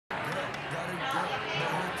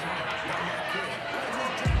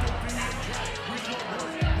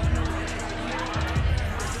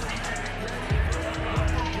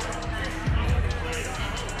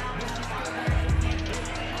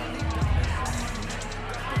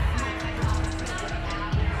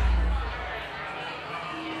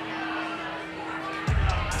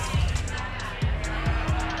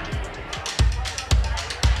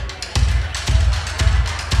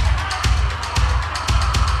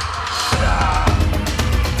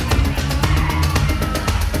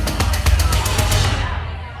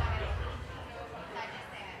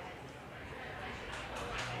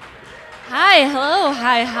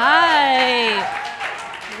Hi,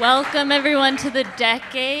 hi. Welcome everyone to The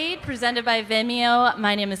Decade, presented by Vimeo.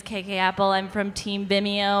 My name is KK Apple. I'm from Team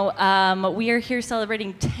Vimeo. We are here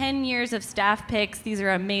celebrating 10 years of staff picks. These are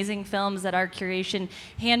amazing films that our curation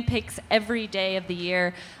handpicks every day of the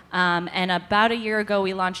year. And about a year ago,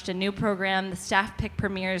 we launched a new program, the Staff Pick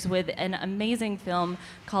Premieres, with an amazing film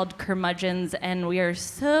called Curmudgeons, and we are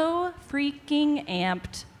so freaking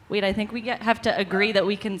amped. Wait, I think we have to agree that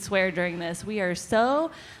we can swear during this. We are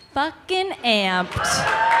so fucking amped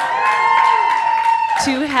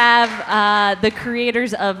to have the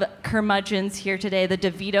creators of Curmudgeons here today, the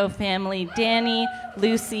DeVito family, Danny,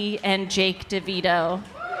 Lucy, and Jake DeVito.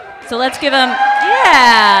 So let's give them,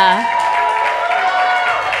 yeah.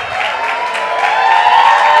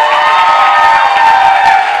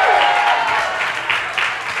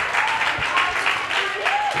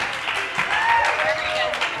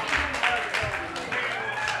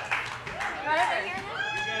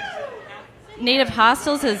 Native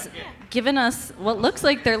Hostels has given us what looks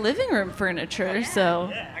like their living room furniture, so.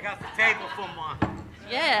 Yeah, I got the table for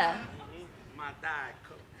my diet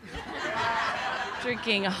cook.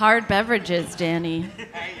 Drinking hard beverages, Danny.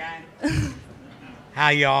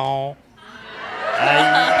 Hi, y'all.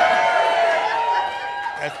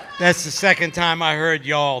 That's the second time I heard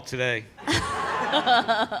y'all today.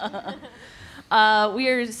 We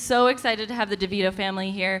are so excited to have the DeVito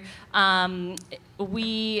family here.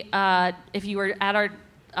 If you were at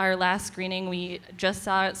our last screening, we just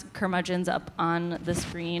saw Curmudgeons up on the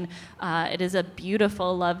screen. It is a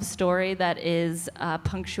beautiful love story that is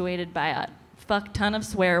punctuated by a fuck ton of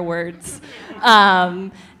swear words.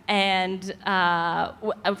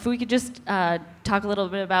 If we could just talk a little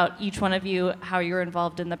bit about each one of you, how you were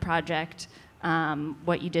involved in the project,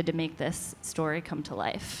 what you did to make this story come to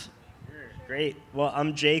life. Great. Well,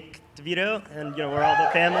 I'm Jake DeVito, and we're all the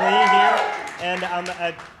family here. And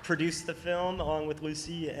I produced the film along with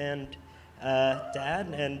Lucy and Dad,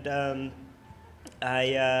 and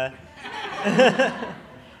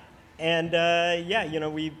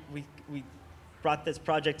we brought this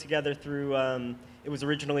project together through. It was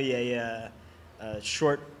originally a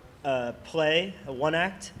short play, a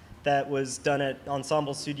one-act that was done at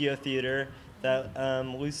Ensemble Studio Theater that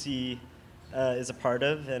Lucy is a part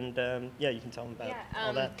of, and you can tell them about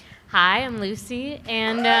all that. Hi, I'm Lucy,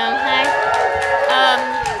 and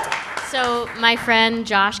so my friend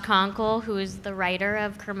Josh Conkle, who is the writer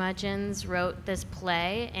of Curmudgeons, wrote this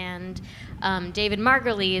play, and David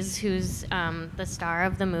Margulies, who's the star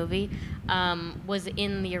of the movie, was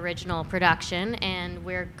in the original production, and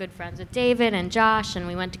we're good friends with David and Josh, and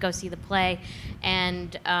we went to go see the play,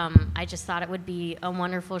 and I just thought it would be a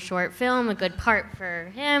wonderful short film, a good part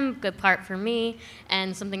for him, good part for me,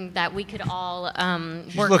 and something that we could all work together on.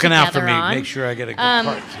 She's looking out for me, make sure I get a good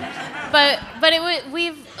part. But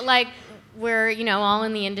we're all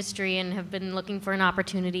in the industry and have been looking for an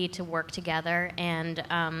opportunity to work together, and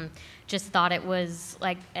just thought it was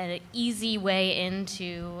like an easy way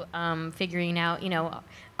into figuring out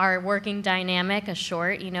our working dynamic. A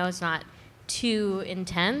short, it's not too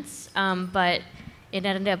intense, but it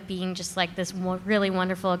ended up being just like this really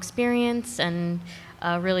wonderful experience and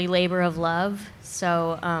a really labor of love.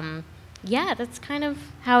 So that's kind of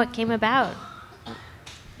how it came about.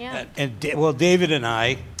 Yeah. Well, David and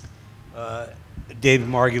I, David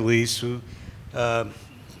Margulies, who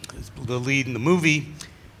is the lead in the movie,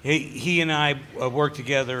 he and I worked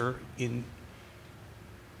together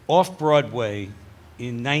off Broadway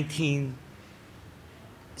in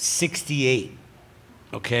 1968.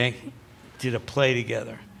 Okay, did a play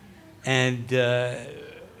together, and a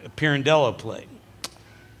Pirandello play,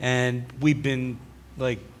 and we've been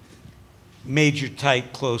like major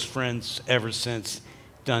tight close friends ever since.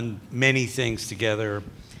 Done many things together,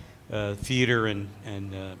 theater and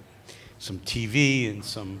some TV and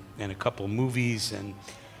a couple of movies,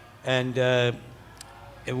 and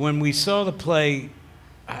when we saw the play,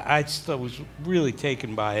 I just was really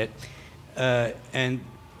taken by it, and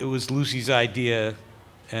it was Lucy's idea.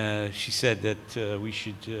 She said that we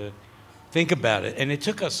should think about it, and it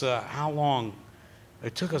took us how long?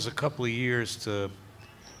 It took us a couple of years to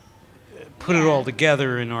put it all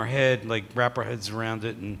together in our head, like wrap our heads around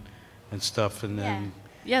it and stuff, and then.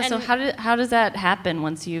 Yeah. So how does that happen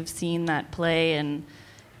once you've seen that play and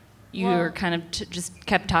you were kind of just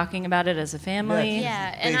kept talking about it as a family?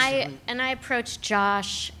 Yeah. And I approached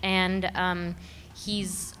Josh, and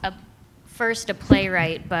he's first a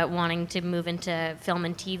playwright, but wanting to move into film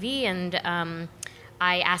and TV, and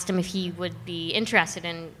I asked him if he would be interested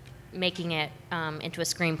in making it into a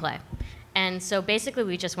screenplay. And so basically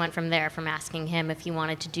we just went from there, from asking him if he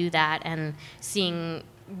wanted to do that and seeing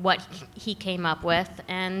what he came up with,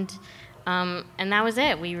 and that was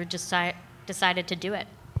it. We were just decided to do it.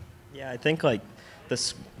 Yeah, I think like the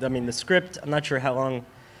script. I'm not sure how long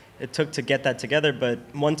it took to get that together, but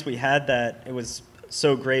once we had that, it was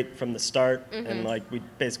so great from the start, and like we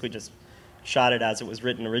basically just shot it as it was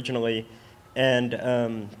written originally, and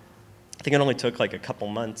I think it only took like a couple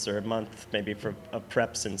months or a month maybe for a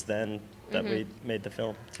prep since then that we made the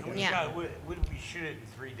film together. Yeah. We shoot it in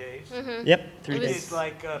 3 days. Yep, 3 days. It's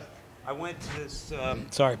like I went to this.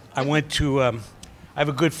 I went to. I have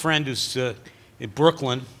a good friend who's in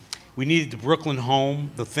Brooklyn. We needed the Brooklyn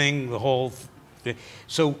home, the whole thing.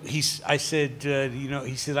 So I said,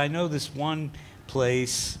 he said, I know this one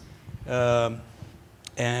place, and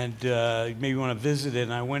maybe you want to visit it.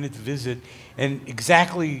 And I went in to visit, and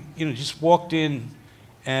exactly, just walked in,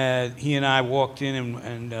 and he and I walked in,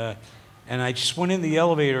 and I just went in the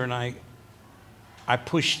elevator, and I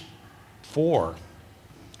pushed 4,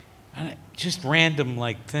 and just random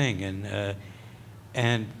like thing,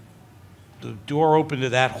 and the door opened to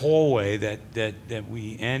that hallway that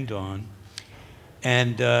we end on,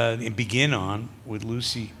 and begin on with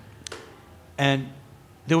Lucy, and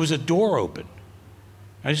there was a door open.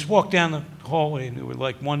 I just walked down the hallway, and there was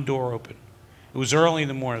like one door open. It was early in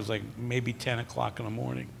the morning. It was like maybe 10 o'clock in the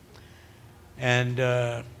morning, and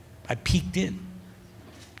I peeked in,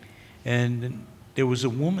 and there was a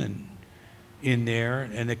woman in there,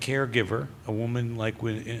 and a caregiver, a woman like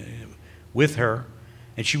with her,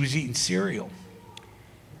 and she was eating cereal.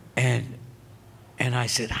 And I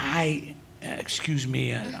said, "Hi, excuse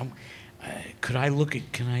me, can I look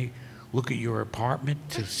at your apartment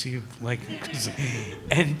to see if like?"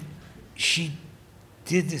 And she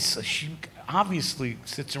did this. She obviously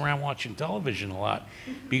sits around watching television a lot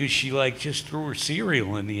because she like just threw her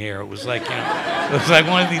cereal in the air. It was like, it was like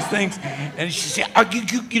one of these things. And she said, "Oh,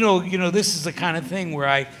 this is the kind of thing where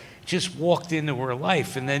I just walked into her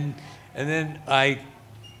life." And then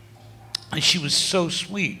and she was so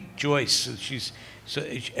sweet, Joyce. She's so,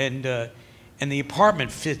 and the apartment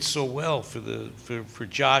fits so well for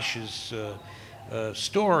Josh's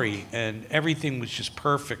story, and everything was just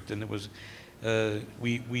perfect. And it was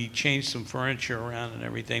we changed some furniture around and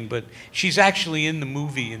everything. But she's actually in the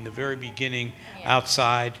movie in the very beginning,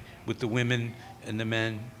 outside with the women and the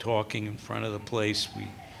men talking in front of the place. We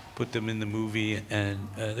put them in the movie, and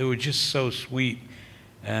they were just so sweet.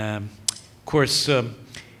 Of course.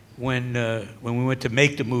 When we went to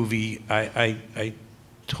make the movie, I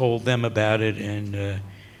told them about it, and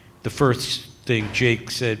the first thing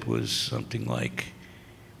Jake said was something like,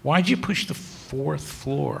 "Why'd you push the 4th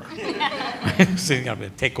floor?" I said, "I'm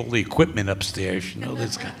going to take all the equipment upstairs."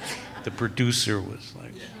 This guy. The producer was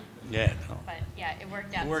like, "Yeah, no." But yeah, it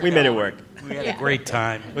worked out. We made it work. We had a great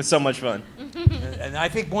time. It was so much fun. And I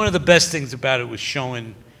think one of the best things about it was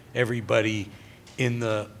showing everybody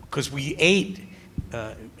because we ate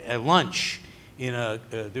at lunch there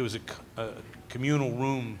was a communal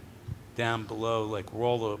room down below, like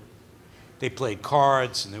where they played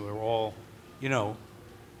cards, and they were all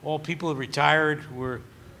people who retired who were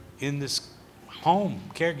in this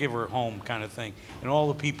caregiver home kind of thing, and all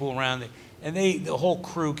the people around it, and the whole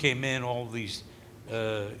crew came in, all these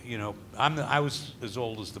I was as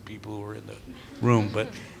old as the people who were in the room, but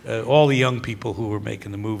all the young people who were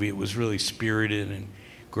making the movie. It was really spirited and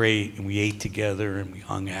great, and we ate together and we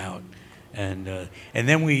hung out, and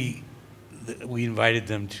then we invited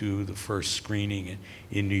them to the first screening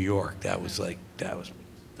in New York. That was the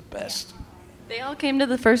best. They all came to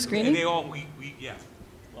the first screening? And they all yeah.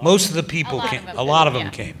 Most of the people came. A lot of them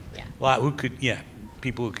came. Yeah. A lot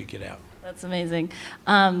people who could get out. That's amazing.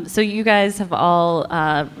 So you guys have all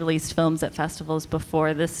released films at festivals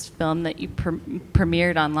before. This film that you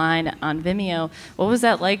premiered online on Vimeo, what was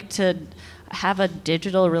that like to have a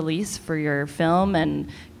digital release for your film and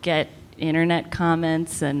get internet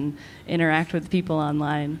comments and interact with people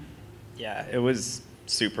online? Yeah, it was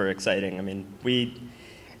super exciting. I mean, we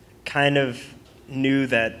kind of knew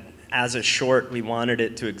that as a short, we wanted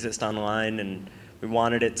it to exist online, and we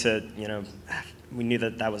wanted it to, we knew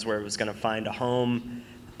that was where it was going to find a home,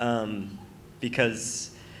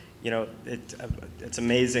 because, it's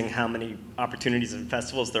amazing how many opportunities and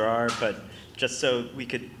festivals there are, but just so we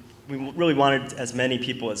really wanted as many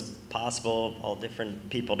people as possible, all different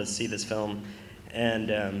people, to see this film. And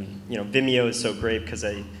Vimeo is so great because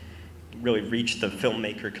I really reach the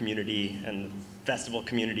filmmaker community and the festival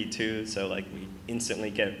community too. So like we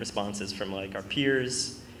instantly get responses from like our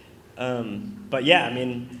peers. But yeah, I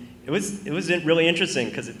mean, it was really interesting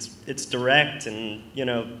because it's direct and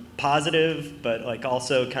positive, but like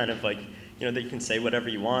also kind of like that you can say whatever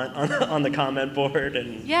you want on the comment board.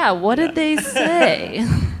 And Yeah, what did they say?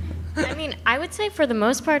 I mean, I would say for the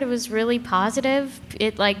most part it was really positive.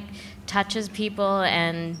 It like touches people,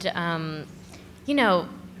 and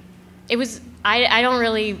it was. I don't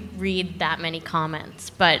really read that many comments,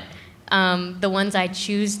 but the ones I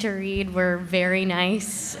choose to read were very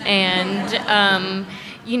nice, and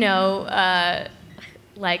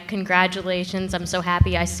like congratulations, I'm so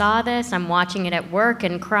happy I saw this. I'm watching it at work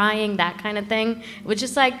and crying, that kind of thing. It was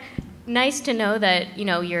just like nice to know that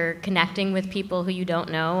you're connecting with people who you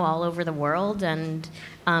don't know all over the world, and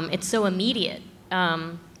it's so immediate.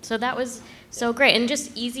 So that was so great, and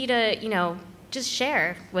just easy to just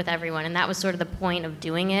share with everyone. And that was sort of the point of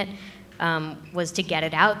doing it, was to get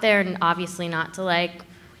it out there, and obviously not to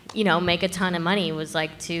make a ton of money. It was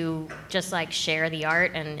like to just like share the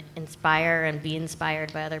art and inspire and be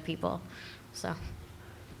inspired by other people. So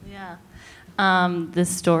Yeah. This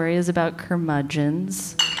story is about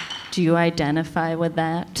curmudgeons. Do you identify with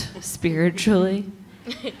that spiritually?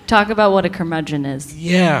 Talk about what a curmudgeon is.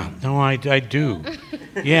 Yeah, no, I do.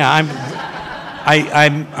 Yeah,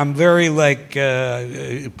 I'm very like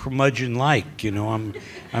curmudgeon-like.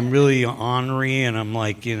 I'm really ornery, and I'm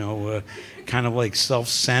like kind of like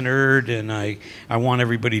self-centered, and I want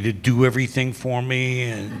everybody to do everything for me,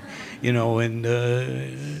 and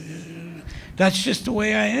that's just the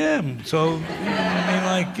way I am. So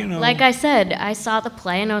like I said, I saw the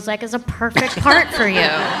play and I was like, it's a perfect part for you.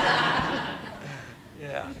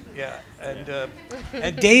 Yeah,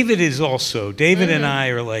 and David is also. David and I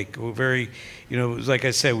are like, we're very, like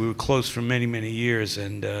I said, we were close for many, many years,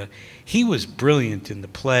 and he was brilliant in the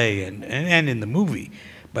play and in the movie.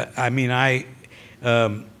 But I mean, I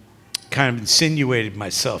kind of insinuated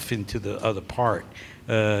myself into the other part.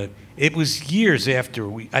 It was years after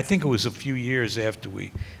I think it was a few years after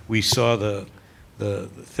we saw the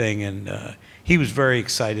thing, and he was very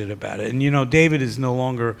excited about it. And David is no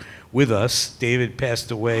longer with us. David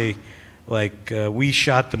passed away. Like we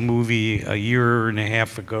shot the movie a year and a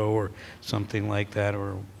half ago, or something like that,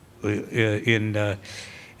 or in I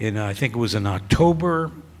think it was in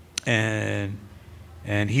October, and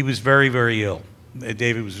he was very, very ill.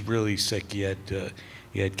 David was really sick. He had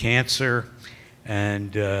cancer,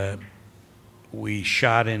 and we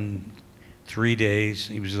shot in 3 days.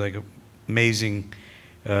 He was like an amazing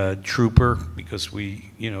trooper, because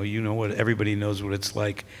what everybody knows what it's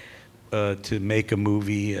like to make a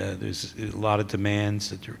movie. There's a lot of demands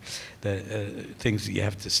that things that you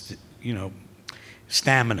have to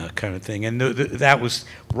stamina kind of thing, and that was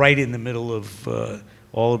right in the middle of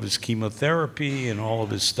all of his chemotherapy and all of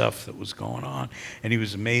his stuff that was going on, and he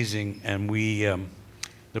was amazing. And we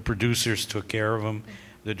the producers took care of him.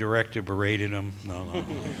 The director berated him. No.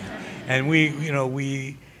 And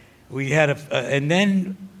we had and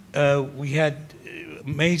then we had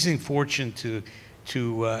amazing fortune to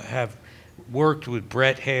have worked with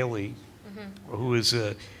Brett Haley, who is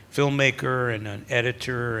a filmmaker and an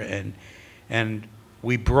editor, and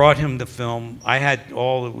we brought him the film. I had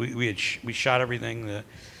we shot everything,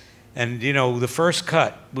 and the first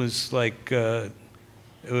cut was like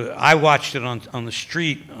I watched it on the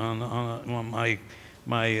street on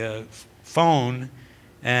my phone,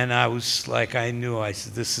 and I was like, I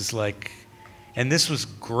said, this is like, and this was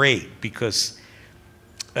great because,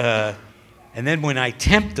 and then when I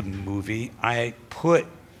temped the movie, I put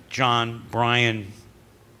John Bryan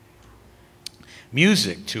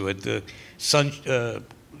music to it, the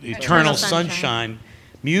Eternal Sunshine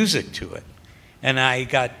music to it, and I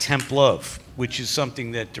got Temp Love, which is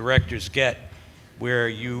something that directors get, where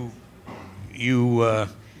you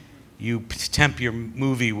temp your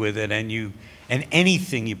movie with it, and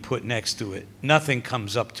anything you put next to it, nothing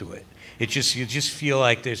comes up to it. You just feel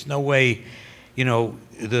like there's no way,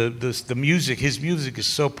 the music, his music is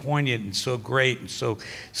so poignant and so great and so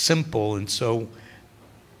simple, and so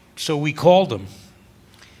we called him,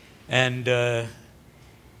 and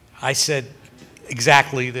I said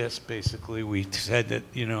exactly this. Basically, we said that,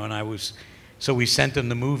 so we sent him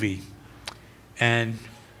the movie, and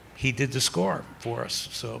he did the score for us.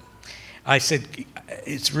 So I said,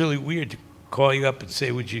 it's really weird to call you up and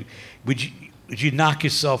say, would you knock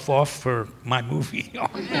yourself off for my movie?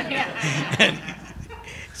 And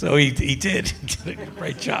so he did. He did a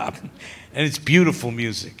great job. And it's beautiful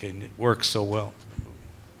music, and it works so well.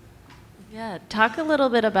 Yeah, talk a little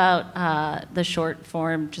bit about the short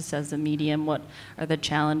form, just as a medium. What are the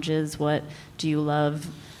challenges? What do you love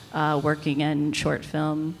working in short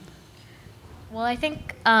film? Well, I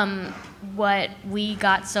think what we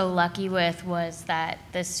got so lucky with was that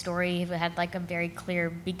this story had like a very clear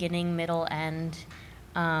beginning, middle, end,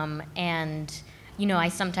 and I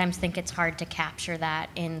sometimes think it's hard to capture that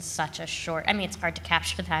in such a short. I mean, it's hard to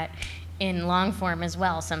capture that in long form as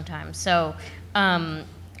well sometimes. So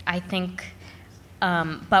I think,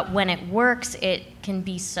 but when it works, it can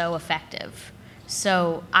be so effective.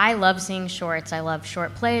 So I love seeing shorts. I love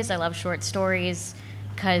short plays. I love short stories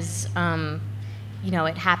because,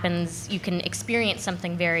 it happens. You can experience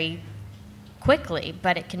something very quickly,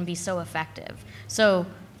 but it can be so effective. So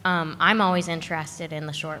I'm always interested in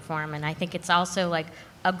the short form, and I think it's also like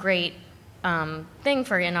a great thing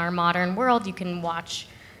for in our modern world. You can watch,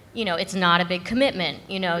 it's not a big commitment.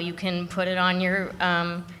 You can put it on your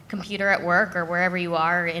computer at work or wherever you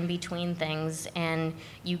are in between things, and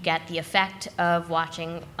you get the effect of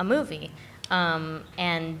watching a movie.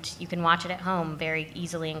 And you can watch it at home very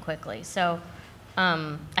easily and quickly. So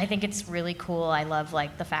I think it's really cool. I love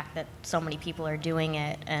like the fact that so many people are doing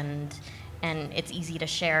it, and it's easy to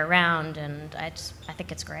share around, and I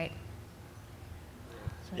think it's great.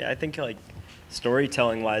 Yeah, I think like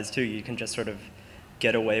storytelling wise too, you can just sort of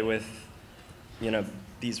get away with,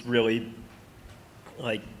 these really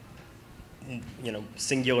like,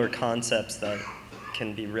 singular concepts that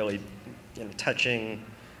can be really, touching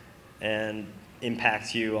and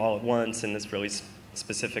impact you all at once in this really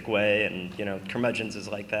specific way. And, Curmudgeons is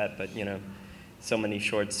like that, but, so many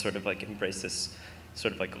shorts sort of like embrace this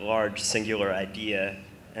sort of like large singular idea,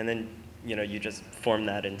 and then, you just form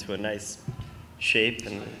that into a nice shape,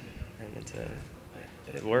 and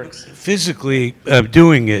it works. Physically,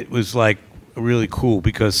 doing it was like really cool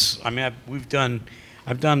because I mean I've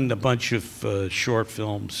done a bunch of short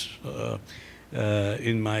films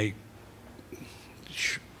in my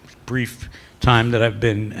brief time that I've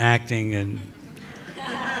been acting, and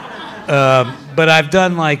but I've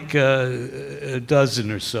done like a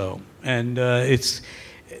dozen or so, and it's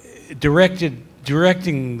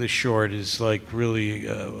directing the short is like really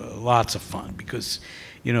lots of fun because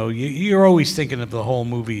you're always thinking of the whole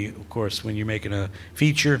movie, of course, when you're making a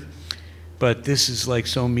feature, but this is like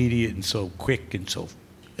so immediate and so quick and so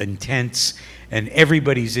intense, and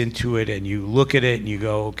everybody's into it, and you look at it and you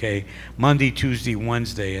go, okay, Monday, Tuesday,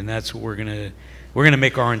 Wednesday, and that's what we're gonna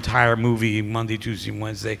make our entire movie Monday, Tuesday,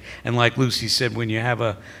 Wednesday. And like Lucy said, when you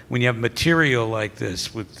have material like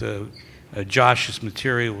this with Josh's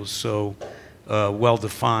material was so well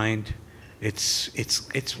defined,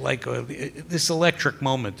 it's like this electric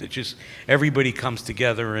moment that just everybody comes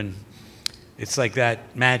together, and it's like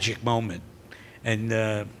that magic moment.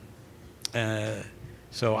 And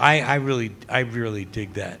so I really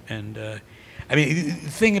dig that. And I mean, the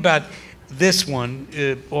thing about this one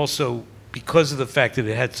also, because of the fact that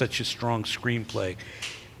it had such a strong screenplay,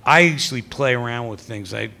 I usually play around with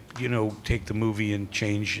things. I take the movie and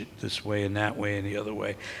change it this way and that way and the other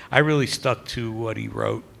way. I really stuck to what he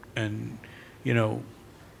wrote, and and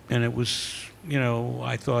it was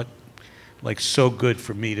I thought like so good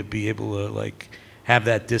for me to be able to like have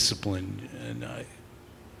that discipline, and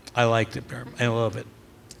I liked it. I love it.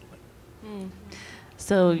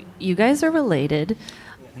 So you guys are related,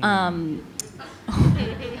 and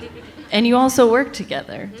you also work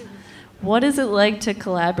together. What is it like to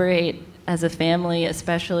collaborate as a family,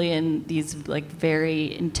 especially in these like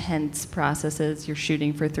very intense processes? You're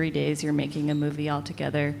shooting for 3 days, you're making a movie all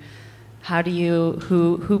together. How do you,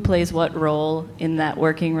 who plays what role in that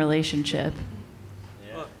working relationship?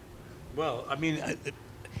 Yeah. Well, I mean,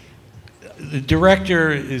 the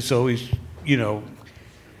director is always,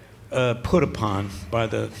 put upon by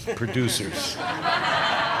the producers.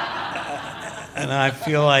 And I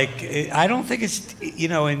feel like I don't think it's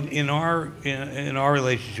in our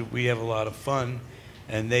relationship we have a lot of fun,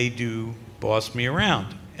 and they do boss me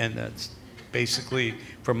around, and that's basically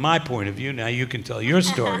from my point of view. Now you can tell your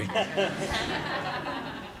story.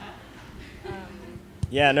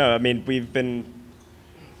 Yeah, no, I mean we've been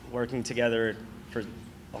working together for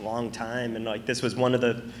a long time, and like this was one of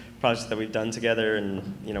the projects that we've done together,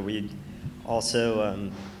 and we also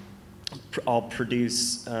all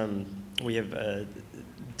produce. We have a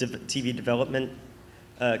TV development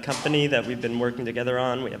company that we've been working together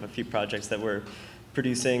on. We have a few projects that we're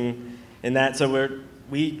producing in that. So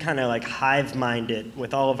we kind of like hive-mind it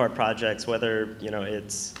with all of our projects, whether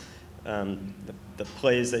it's the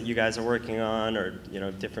plays that you guys are working on, or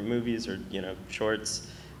different movies, or shorts.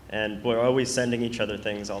 And we're always sending each other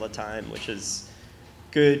things all the time, which is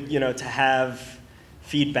good, to have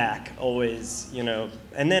feedback always,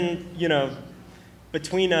 And then,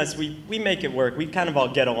 between us, we make it work. We kind of all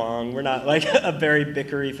get along. We're not like a very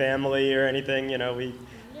bickery family or anything, we're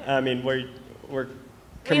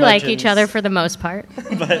we like each other for the most part.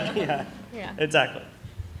 But yeah, exactly.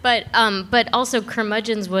 But also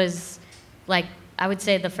Curmudgeons was like I would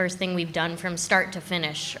say, the first thing we've done from start to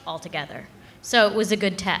finish all together. So it was a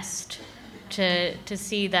good test to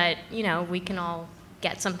see that, you know, we can all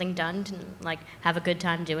get something done, to like have a good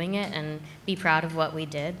time doing it and be proud of what we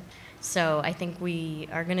did. So I think we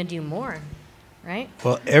are going to do more, right?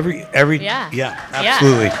 Well, yeah,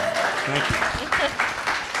 absolutely. Thank you.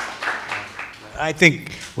 I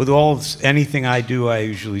think with anything I do, I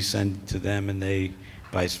usually send to them, and they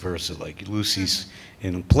vice versa. Like Lucy's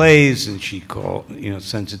in plays, and she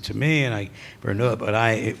sends it to me, and I know it. But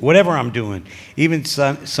whatever I'm doing, even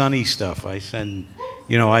sunny stuff, I send.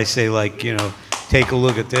 I say like, take a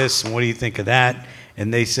look at this, and what do you think of that?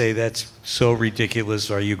 And they say, that's so ridiculous.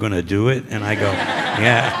 Are you going to do it? And I go,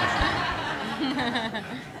 yeah.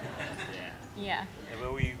 Yeah.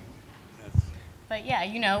 But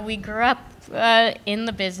yeah, we grew up in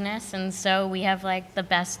the business, and so we have like the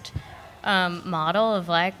best model of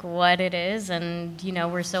like what it is, and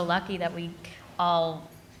we're so lucky that we all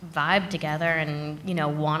vibe together and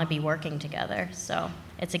want to be working together. So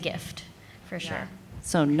it's a gift for sure.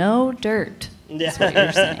 So no dirt. That's what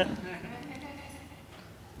you're saying.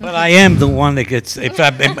 But I am the one that gets.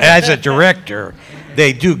 As a director,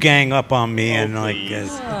 they do gang up on me and like.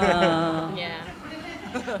 Yeah.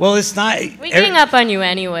 Well, it's not. We gang up on you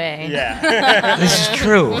anyway. Yeah. This is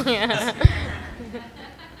true. Yeah.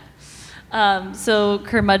 So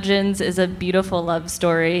Curmudgeons is a beautiful love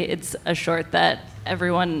story. It's a short that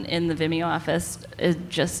everyone in the Vimeo office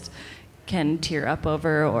just can tear up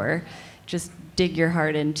over or just dig your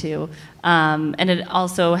heart into. And it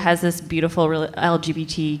also has this beautiful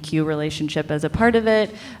LGBTQ relationship as a part of it.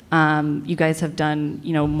 You guys have done,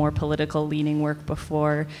 more political leaning work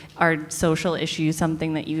before. Are social issues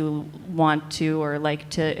something that you want to or like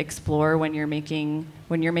to explore when you're making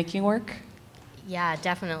work? Yeah,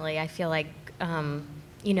 definitely. I feel like,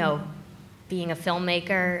 being a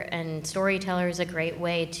filmmaker and storyteller is a great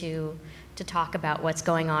way to talk about what's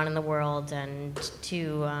going on in the world and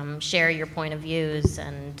to share your point of views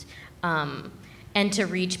and to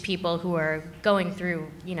reach people who are going through,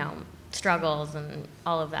 struggles and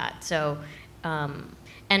all of that. So, and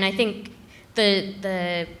I think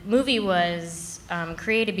the movie was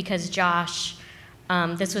created because Josh.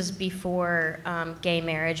 This was before gay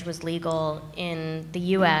marriage was legal in the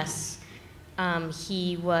U.S.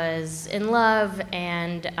 He was in love,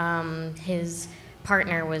 and his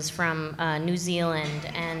partner was from New Zealand,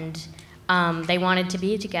 and they wanted to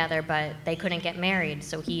be together, but they couldn't get married.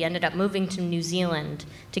 So he ended up moving to New Zealand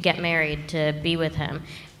to get married, to be with him.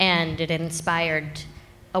 And it inspired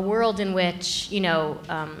a world in which,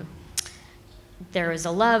 there is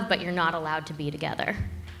a love, but you're not allowed to be together.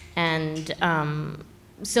 And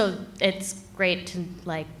so it's great to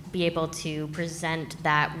be able to present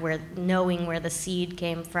that, knowing where the seed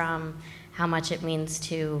came from, how much it means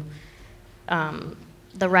to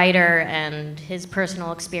the writer and his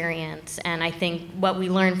personal experience. And I think what we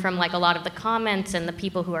learned from a lot of the comments and the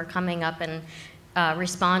people who are coming up and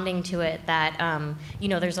responding to it, that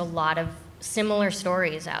there's a lot of similar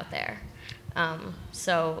stories out there.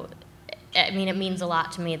 So it means a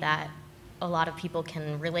lot to me that a lot of people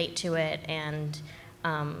can relate to it and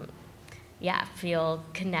feel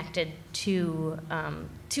connected to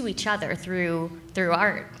each other through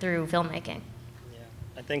art, through filmmaking. Yeah,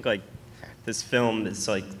 I think this film is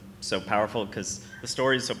so powerful because the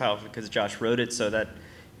story is so powerful because Josh wrote it, so that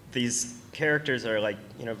these characters are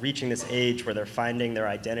reaching this age where they're finding their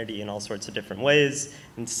identity in all sorts of different ways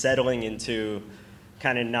and settling into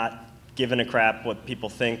kind of not giving a crap what people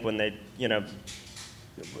think when they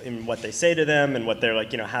in what they say to them and what they're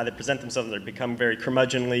how they present themselves. They become very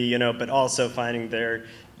curmudgeonly, but also finding their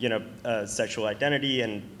sexual identity,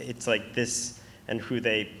 and it's this and who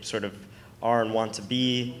they sort of are and want to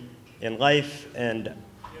be in life. And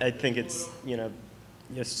I think it's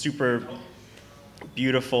super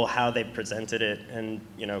beautiful how they presented it and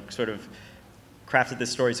sort of crafted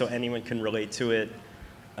this story so anyone can relate to it,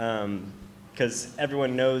 because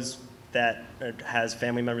everyone knows that has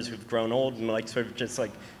family members who've grown old and sort of just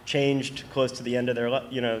changed close to the end of their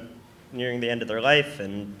nearing the end of their life.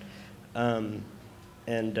 And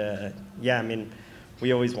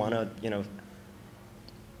we always want to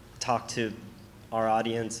talk to our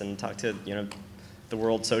audience and talk to the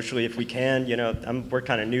world socially if we can. We're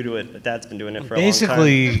kind of new to it, but Dad's been doing it for a long time.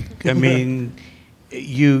 Basically,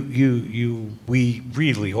 we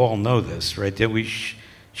really all know this, right? That we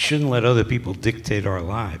shouldn't let other people dictate our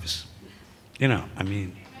lives. Yeah.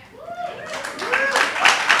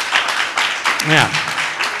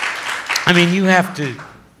 You have to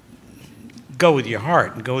go with your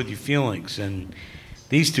heart and go with your feelings. And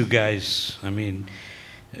these two guys,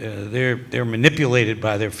 they're manipulated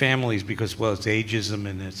by their families because, well, it's ageism,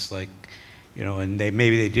 and it's like, you know, and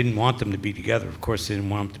maybe they didn't want them to be together. Of course, they didn't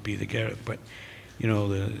want them to be together, but, you know,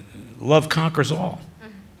 the love conquers all.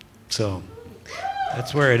 So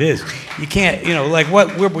that's where it is. You can't, you know, like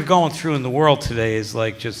what we're going through in the world today is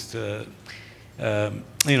like just, you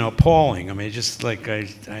know, appalling. I mean, just like I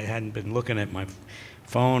hadn't been looking at my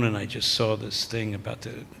phone, and I just saw this thing about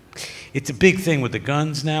it's a big thing with the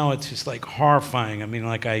guns now. It's just like horrifying. I mean,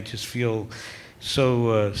 like I just feel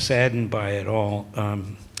so saddened by it all.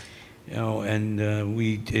 You know, and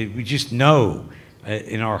we just know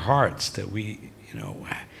in our hearts that we, you know,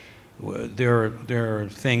 there are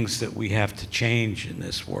things that we have to change in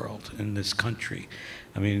this world, in this country.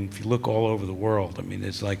 I mean, if you look all over the world, I mean,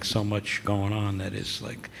 there's like so much going on that is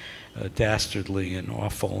like dastardly and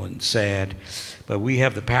awful and sad. But we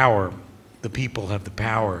have the power, the people have the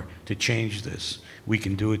power to change this. We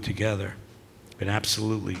can do it together. And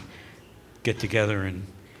absolutely get together and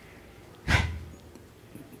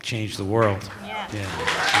change the world. Yeah. Yeah.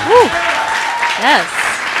 Yes.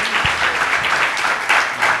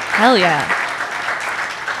 Hell yeah.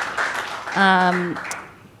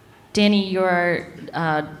 Danny, you're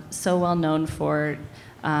so well known for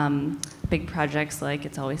big projects like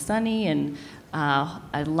It's Always Sunny and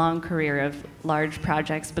a long career of large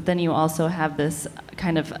projects, but then you also have this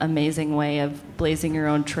kind of amazing way of blazing your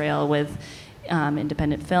own trail with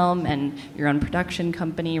independent film and your own production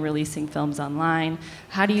company, releasing films online.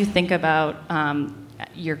 How do you think about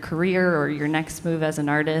your career or your next move as an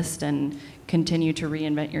artist and continue to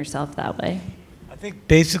reinvent yourself that way? I think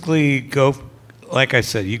basically go, like I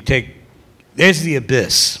said, there's the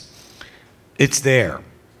abyss. It's there.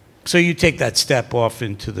 So you take that step off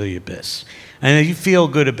into the abyss. And if you feel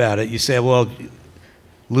good about it, you say, well,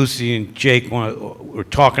 Lucy and Jake were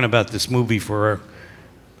talking about this movie for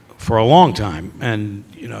a long time. And,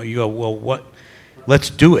 you know, you go, well, let's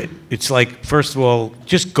do it. It's like, first of all,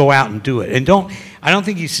 just go out and do it. And I don't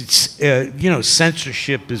think you should, you know,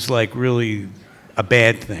 censorship is like really a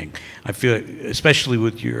bad thing. I feel, especially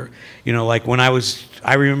with your, you know, like when I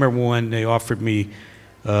remember when they offered me,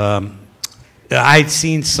 I'd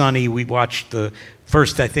seen Sunny. We watched the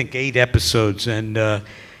first, I think, 8 episodes, and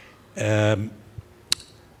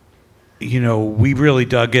you know, we really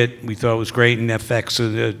dug it. We thought it was great. And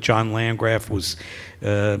FX, John Landgraf was, you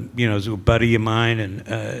know, was a buddy of mine,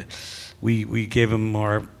 and we gave him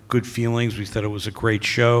our good feelings. We thought it was a great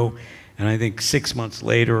show. And I think 6 months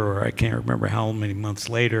later, or I can't remember how many months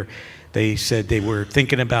later, they said they were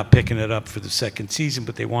thinking about picking it up for the second season,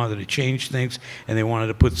 but they wanted to change things, and they wanted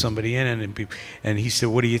to put somebody in it. And he said,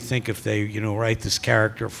 what do you think if they, you know, write this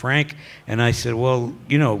character, Frank? And I said, well,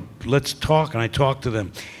 you know, let's talk. And I talked to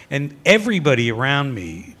them. And everybody around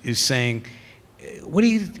me is saying, what are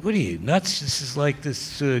you, nuts? This is like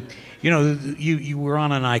this, you know, you were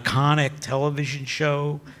on an iconic television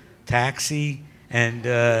show, Taxi, and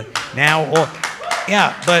now,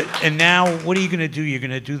 and now what are you going to do? You're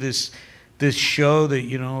going to do this show that,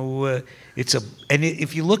 you know,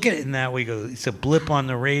 if you look at it in that way, it's a blip on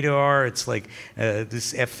the radar. It's like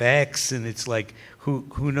this FX, and it's like,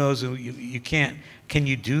 who knows? You can't. Can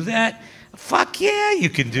you do that? Fuck yeah, you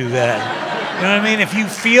can do that. You know what I mean? If you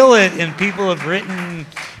feel it, and people have written,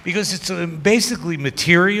 because it's basically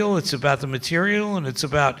material. It's about the material, and it's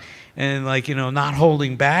about, and like, you know, not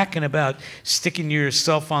holding back, and about sticking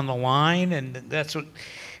yourself on the line, and that's what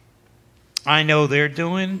I know they're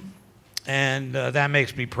doing, and that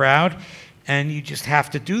makes me proud. And you just have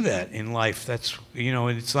to do that in life. That's, you know,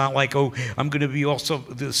 and it's not like, oh, I'm going to be also all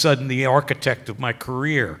of a sudden the architect of my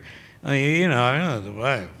career. I mean, you know, I don't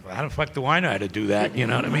know, how the fuck do I know how to do that? You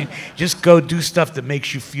know what I mean? Just go do stuff that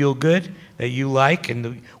makes you feel good, that you like,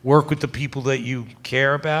 and work with the people that you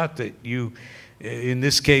care about, that you, in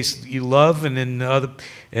this case, you love, and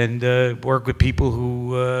work with people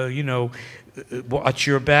who, you know, watch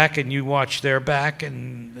your back and you watch their back,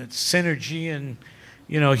 and it's synergy and,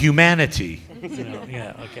 you know, humanity. You know,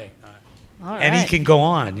 yeah, okay. All right. And he can go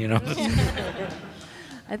on, you know.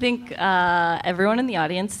 I think everyone in the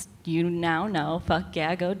audience, you now know, fuck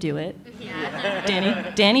yeah, go do it.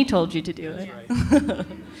 Yeah. Danny told you to do it. Right.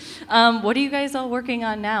 What are you guys all working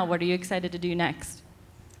on now? What are you excited to do next?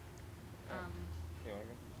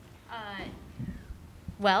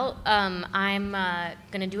 I'm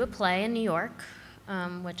going to do a play in New York,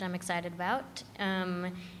 which I'm excited about.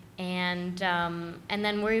 And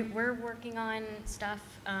then we're working on stuff.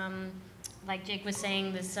 Like Jake was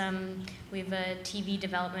saying, we have a TV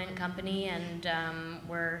development company, and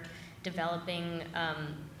we're developing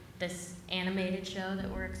this animated show that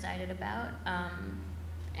we're excited about.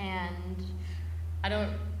 And I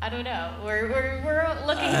don't know. We're looking for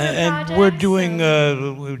and projects.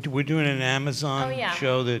 we're doing an Amazon Oh, yeah.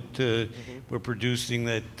 show that we're producing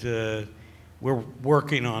that we're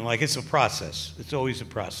working on. Like, it's a process. It's always a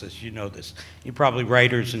process. You know this. You're probably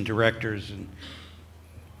writers and directors and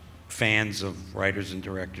fans of writers and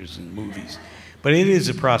directors and movies, but it is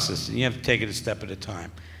a process, and you have to take it a step at a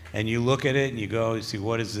time. And you look at it and you go, you see,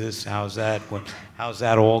 what is this? How's that? How's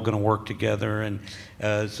that all going to work together? And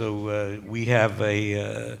so we have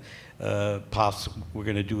we're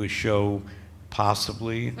going to do a show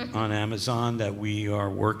possibly on Amazon that we are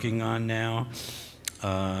working on now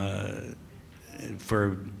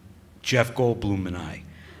for Jeff Goldblum and I.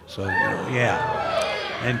 So yeah,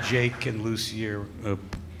 and Jake and Lucy are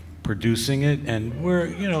producing it, and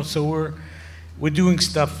we're so we're doing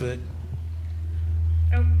stuff that.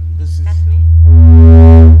 Oh, This is, that's me.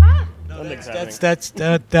 Ah. no, Something's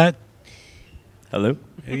that. Hello?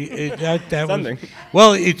 That Something. was.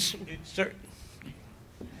 Well, it's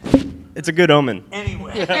It's a good omen.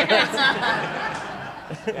 anyway.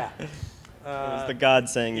 Yeah. It was the God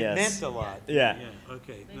saying It yes. meant a lot. Yeah.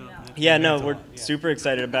 Okay. No, Yeah, it no, meant a we're lot, yeah. super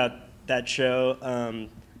excited about that show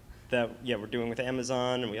we're doing with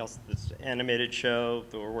Amazon, and we also this animated show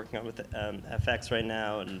that we're working on with FX right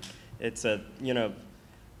now, and it's a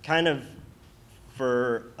kind of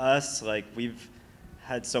for us, like, we've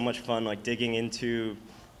had so much fun like digging into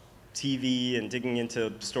TV and digging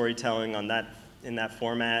into storytelling in that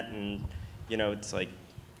format, and it's like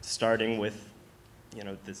starting with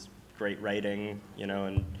this great writing,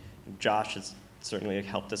 and Josh has certainly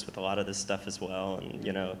helped us with a lot of this stuff as well,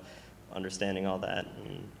 and understanding all that,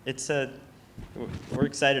 and we're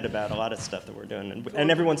excited about a lot of stuff that we're doing,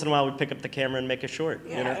 and every once in a while we pick up the camera and make a short,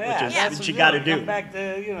 which is what you got to do. Come back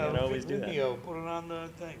to always do that. Vimeo, put it on the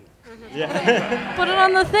thing. Yeah. Put it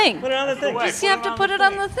on the thing. Put it on the thing. Just you have to put it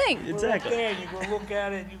on the thing. Exactly. Put it there, and you go look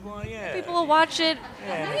at it, and you go, yeah. People will watch it.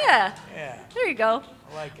 Yeah. Yeah. There you go.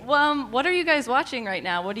 I like it. What are you guys watching right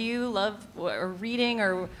now? What do you love or reading,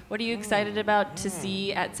 or what are you excited about to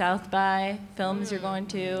see at South by? Films you're going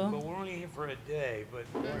to? But we're only here for a day, but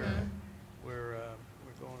we're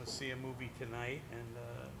going to see a movie tonight, and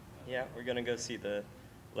Yeah, we're gonna go see the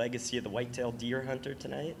Legacy of the White-tailed Deer Hunter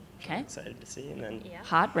tonight. Okay. Excited to see, and then Yeah.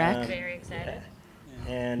 Hot wreck. Very excited.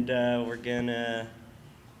 and we're gonna,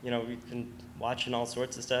 we've been watching all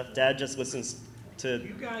sorts of stuff. Dad just listens to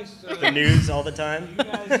you guys. the news all the time. You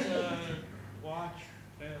guys watch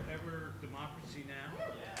ever Democracy Now?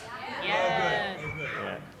 Yeah. Oh, good.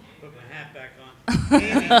 Yeah. Put my hat back on.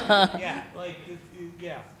 Yeah, like,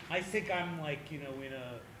 yeah. I think I'm like,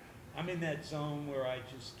 I'm in that zone where I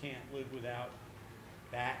just can't live without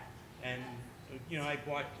that. And, I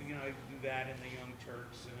watch, I do that and the Young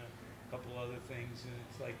Turks and a couple other things, and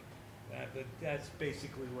it's like that. But that's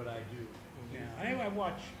basically what I do now. I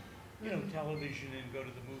watch, television and go to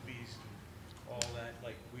the movies and all that,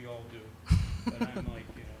 like we all do. But I'm like,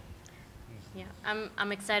 Yeah,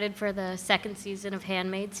 I'm excited for the second season of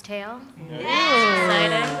Handmaid's Tale.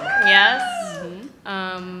 Exciting. Yes.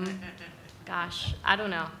 Gosh, I don't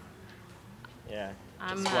know. Yeah.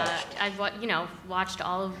 I'm just watched. I've watched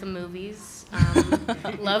all of the movies.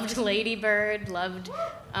 Loved Lady Bird. Loved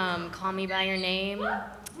Call Me by Your Name.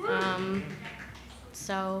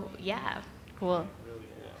 So yeah. Cool.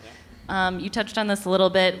 You touched on this a little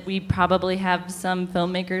bit. We probably have some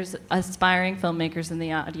filmmakers, aspiring filmmakers in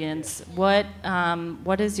the audience. What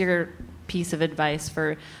is your piece of advice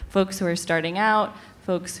for folks who are starting out,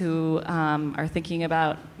 folks who are thinking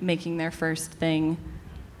about making their first thing?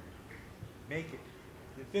 make it.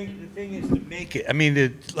 The thing is to make it. I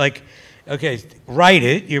mean, write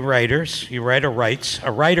it. You writers. You writer writes.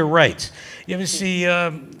 A writer writes. You ever see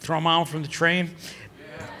Throw a Mile from the Train?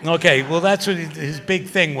 Okay, well, that's what his big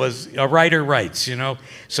thing was. A writer writes,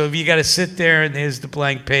 So if you got to sit there and there's the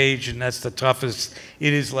blank page, and that's the toughest.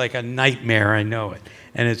 It is like a nightmare. I know it,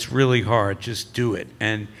 and it's really hard. Just do it,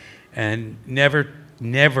 and never,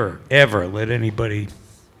 ever let anybody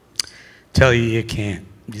tell you can't.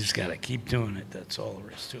 You just got to keep doing it. That's all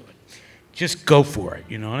there is to it. Just go for it.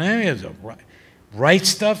 And write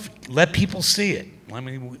stuff. Let people see it. I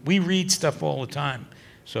mean, we read stuff all the time,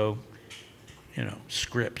 so.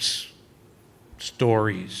 Scripts,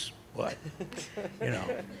 stories,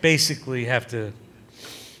 basically have to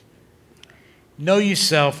know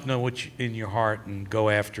yourself, know what's in your heart, and go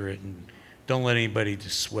after it, and don't let anybody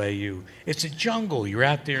sway you. It's a jungle. You're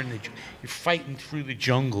out there, you're fighting through the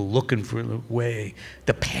jungle, looking for the way,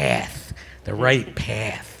 the path, the right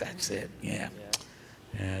path. That's it, yeah.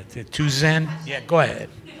 Too zen? Yeah, go ahead.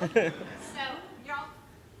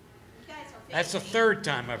 That's the third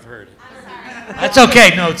time I've heard it. That's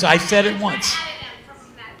okay. No, I said it once.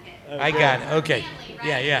 I got it. Okay.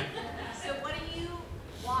 Yeah, yeah. So what do you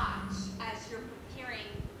watch as you're preparing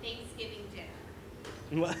Thanksgiving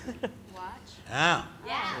dinner? Watch? Ah,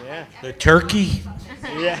 Yeah. the turkey.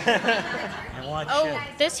 Yeah. I watch.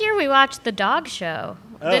 This year we watched the dog show.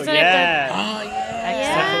 Oh, Isn't it yeah. Oh yeah.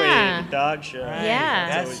 Yeah. Definitely the dog show. Yeah.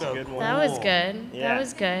 That's That's always so a good cool. one. That was good. Yeah. That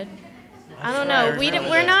was good. I don't right. know. Remember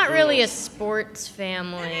We're those not really a rules. sports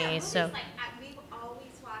family, so. We've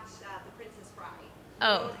always watched The Princess Bride.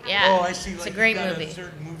 Oh yeah. Oh, I see. It's Like a great you got movie. A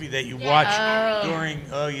certain movie that you watch Oh. during.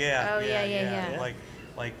 Oh yeah. Oh, yeah.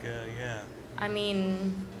 Yeah. I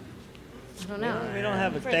mean, I don't know. We don't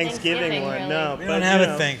have a For Thanksgiving Thanksgiving, one, really. no. We but, don't have you a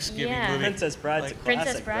know, Thanksgiving Yeah. movie. Princess Bride's a Like- classic.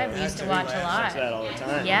 Princess Bride though. we used to That's watch a a Watch lot. that all the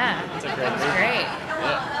time. Yeah. It's a great That was movie. great.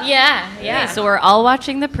 Yeah. So we're all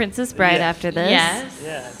watching The Princess Bride Yeah. after this.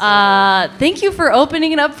 Yes. Yeah. Thank you for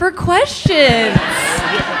opening it up for questions.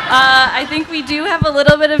 I think we do have a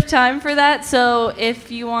little bit of time for that. So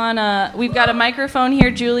if you wanna, we've got a microphone here.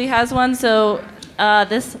 Julie has one. So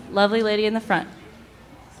this lovely lady in the front,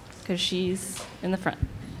 because she's in the front.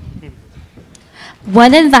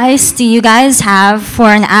 What advice do you guys have for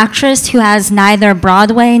an actress who has neither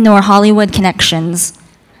Broadway nor Hollywood connections?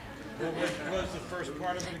 What was the first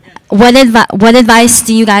part of it again? What advice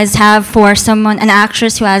do you guys have for an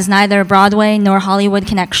actress who has neither Broadway nor Hollywood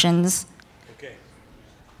connections? Okay.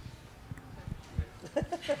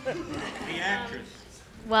 The actress.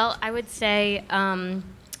 Well, I would say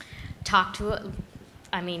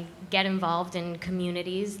get involved in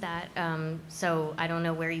communities that, so I don't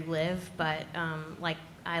know where you live, but like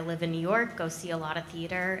I live in New York, go see a lot of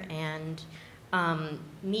theater and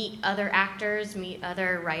meet other actors, meet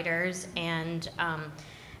other writers, and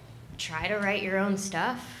try to write your own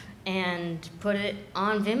stuff and put it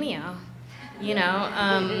on Vimeo. You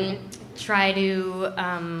know, try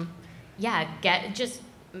to,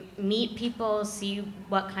 meet people, see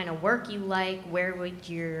what kind of work you like, where would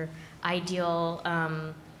your ideal,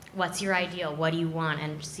 what's your ideal, what do you want,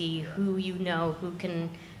 and see who you know who can,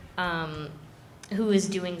 who is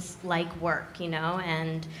doing like work, you know,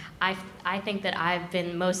 and I think that I've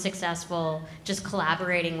been most successful just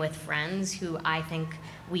collaborating with friends who I think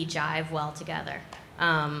we jive well together,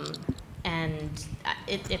 and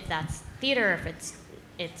if that's theater, if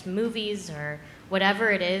it's movies or whatever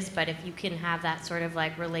it is, but if you can have that sort of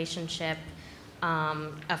like relationship,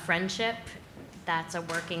 a friendship, that's a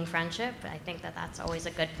working friendship, I think that that's always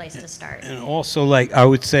a good place to start. And also, like, I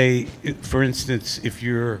would say, for instance,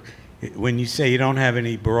 when you say you don't have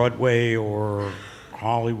any Broadway or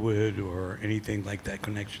Hollywood or anything like that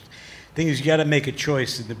connections, the thing is you got to make a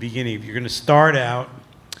choice in the beginning. If you're going to start out,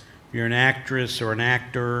 if you're an actress or an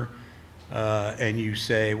actor, and you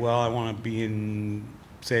say, well, I want to be in,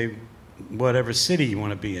 say, whatever city you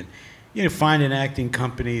want to be in, you know, find an acting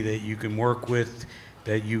company that you can work with,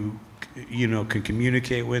 that you can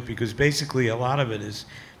communicate with, because basically a lot of it is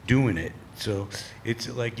doing it. So it's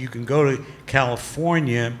like you can go to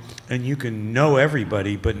California and you can know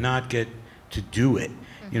everybody but not get to do it.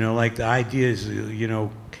 You know, like the idea is,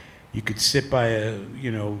 you could sit by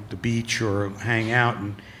the beach or hang out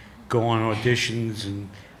and go on auditions,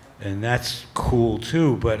 and that's cool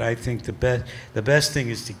too. But I think the best thing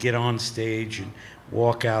is to get on stage and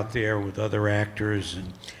walk out there with other actors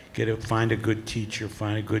and find a good teacher,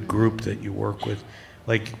 find a good group that you work with.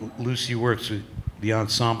 Like Lucy works with the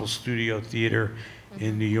Ensemble Studio Theater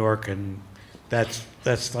in New York, and that's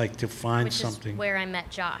like to find Which something. is where I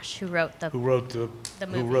met Josh, who wrote the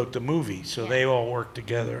movie. So they all work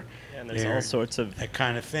together. Yeah, and there's there, all sorts of that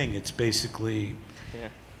kind of thing. It's basically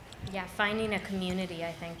Yeah, finding a community,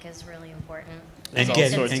 I think, is really important. There's all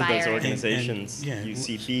get- sorts of those inspired. organizations. And-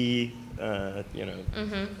 UCB,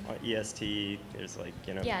 EST. There's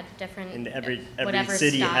Yeah, different. And every whatever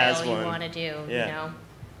city style has you one. want to do. Yeah. You know.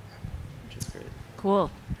 which is great.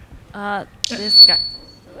 Cool. This guy.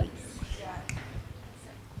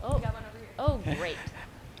 Oh, great.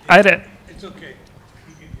 It's okay.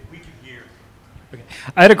 We can hear.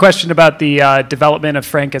 I had a question about the development of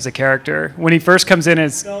Frank as a character. When he first comes in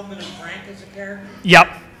as... Development of Frank as a character? Yep.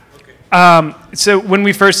 Okay. So when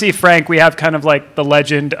we first see Frank, we have kind of like the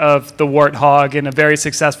legend of the warthog and a very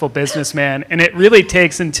successful businessman. And it really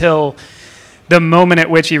takes until the moment at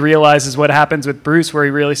which he realizes what happens with Bruce where he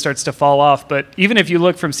really starts to fall off. But even if you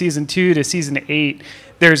look from season 2 to season 8,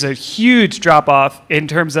 there's a huge drop-off in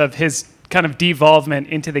terms of his kind of devolvement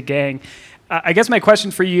into the gang. I guess my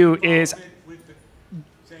question for you is,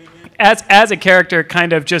 as a character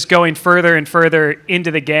kind of just going further and further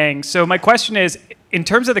into the gang. So my question is, in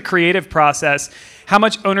terms of the creative process, how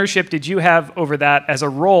much ownership did you have over that as a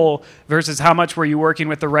role versus how much were you working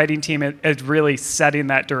with the writing team at really setting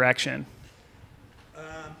that direction?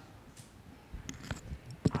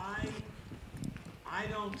 I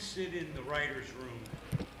don't sit in the writer's room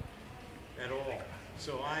at all.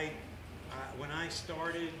 So when I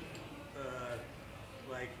started,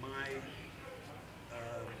 like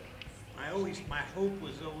my hope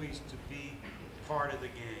was always to be part of the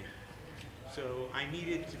game. So I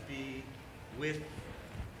needed to be with,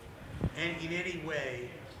 and in any way,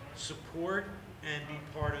 support and be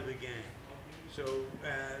part of the game. So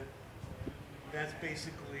that's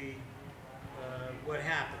basically what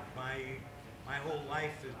happened. My whole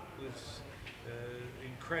life was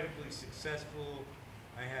incredibly successful.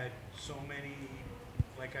 I had so many,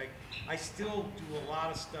 like I still do a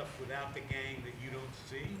lot of stuff without the gang that you don't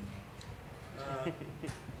see.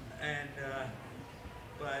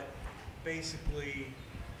 But basically,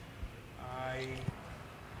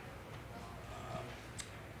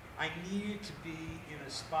 I needed to be in a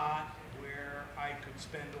spot where I could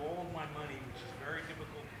spend all of my money, which is very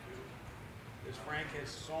difficult to do, because Frank has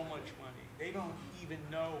so much money. They don't even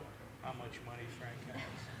know how much money Frank has.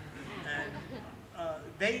 And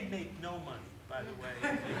they make no money, by the way,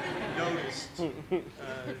 if you noticed.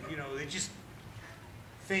 You know, they just,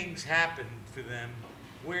 things happen for them.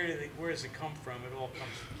 Where does it come from? It all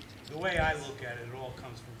comes from, the way I look at it, it all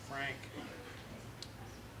comes from Frank.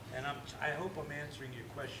 And I hope I'm answering your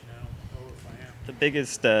question. I don't know if I am. The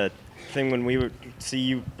biggest thing when we would see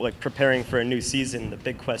you like preparing for a new season, the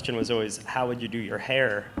big question was always, how would you do your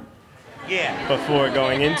hair? Yeah. Before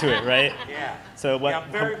going into it, right? Yeah. So what? Yeah,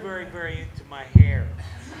 I'm very, very, very into my hair.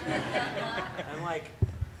 And like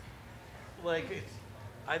it's,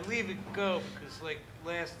 I leave it go because like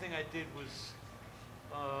last thing I did was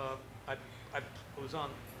I was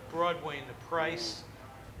on Broadway in The Price,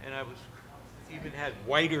 and I was even had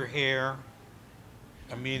whiter hair.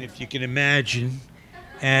 I mean, if you can imagine,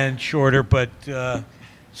 and shorter. But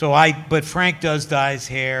but Frank does dye his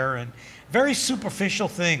hair and very superficial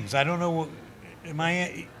things. I don't know. Am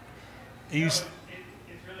I? Are you? It's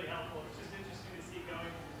really helpful. It's just interesting to see going,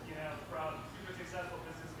 you know, from super successful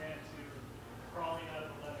businessman to crawling out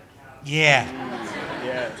of a leather couch. Yeah.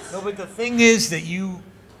 Yes. No, but the thing is that you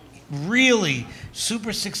really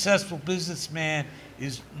super successful businessman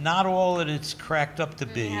is not all that it's cracked up to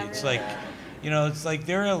be. Yeah, it's really. like, you know, it's like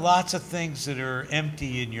there are lots of things that are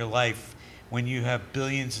empty in your life when you have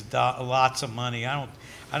billions of lots of money. I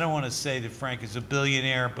don't want to say that Frank is a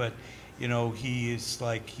billionaire, but you know, he is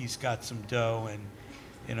like, he's got some dough, and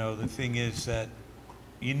you know, the thing is that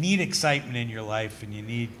you need excitement in your life and you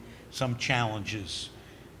need some challenges,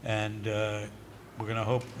 and we're gonna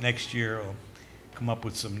hope next year we'll come up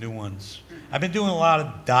with some new ones. I've been doing a lot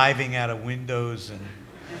of diving out of windows and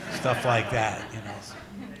stuff like that, you know.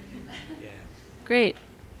 Yeah. Great.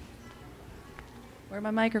 Where's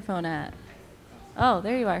my microphone at? Oh,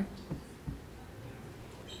 there you are.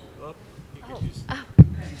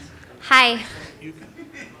 Hi.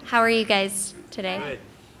 How are you guys today?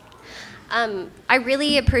 I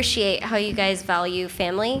really appreciate how you guys value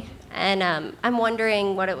family, and I'm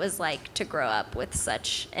wondering what it was like to grow up with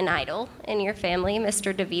such an idol in your family,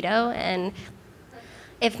 Mr. DeVito, and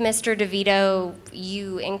if Mr. DeVito,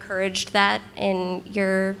 you encouraged that in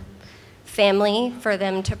your family for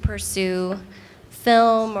them to pursue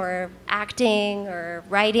film or acting or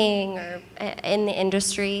writing or in the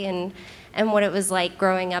industry, and what it was like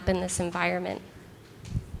growing up in this environment.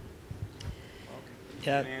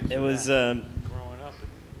 Yeah, it was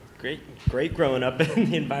great growing up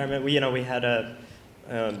in the environment. We had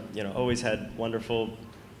always had wonderful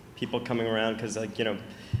people coming around because, like, you know,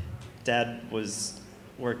 Dad was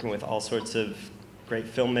working with all sorts of great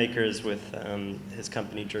filmmakers with his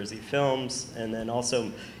company Jersey Films, and then also,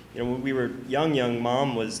 you know, when we were young,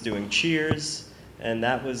 Mom was doing Cheers, and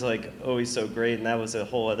that was like always so great, and that was a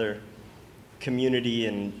whole other community,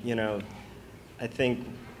 and you know, I think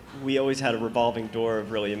we always had a revolving door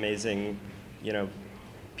of really amazing, you know,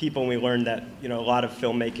 people, and we learned that, you know, a lot of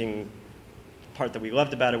filmmaking, part that we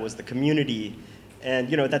loved about it was the community,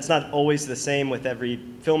 and you know, that's not always the same with every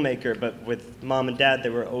filmmaker, but with Mom and Dad, they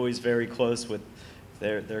were always very close with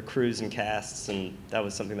their crews and casts, and that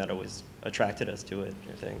was something that always attracted us to it,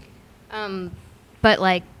 I think. But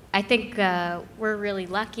like, I think we're really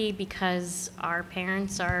lucky because our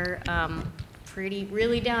parents are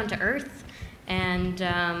really down to earth, and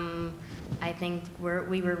I think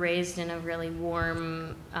we were raised in a really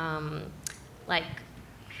warm, like,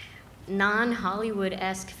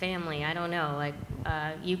 non-Hollywood-esque family. I don't know, like,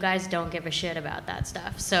 you guys don't give a shit about that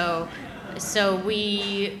stuff. So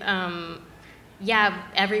we, yeah,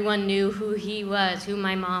 everyone knew who he was, who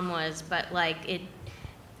my mom was, but like it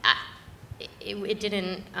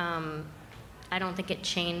didn't, I don't think it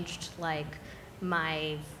changed like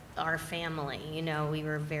my our family. You know, we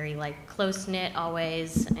were very like close knit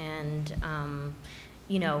always, and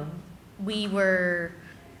you know, we were.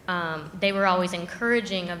 They were always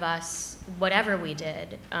encouraging of us, whatever we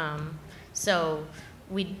did. So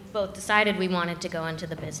we both decided we wanted to go into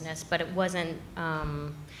the business, but it wasn't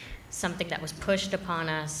something that was pushed upon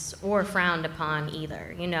us or frowned upon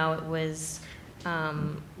either. You know, it was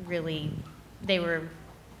really, they were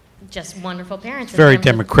just wonderful parents. Very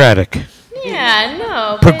democratic. Yeah,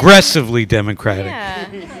 no. Progressively democratic.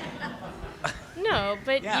 Yeah. No,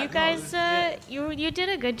 but you guys, you did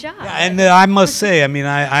a good job. Yeah, and I must say, I mean,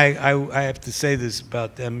 I have to say this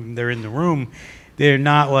about them. They're in the room. They're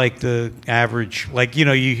not like the average, like, you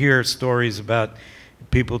know, you hear stories about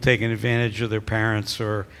people taking advantage of their parents,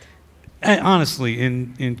 or honestly,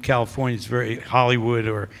 in California, it's very Hollywood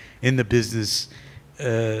or in the business.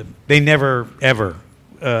 They never, ever,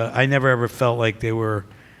 I never ever felt like they were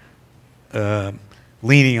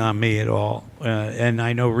leaning on me at all, and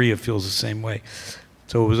I know Rhea feels the same way.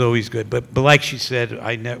 So it was always good. But like she said,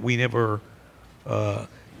 we never,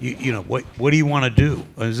 you know, what do you want to do?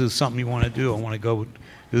 Is this something you want to do? I want to go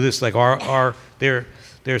do this. Like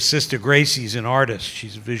their sister Gracie's an artist.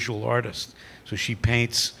 She's a visual artist, so she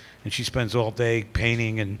paints and she spends all day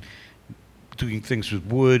painting and doing things with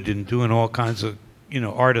wood and doing all kinds of, you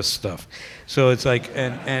know, artist stuff. So it's like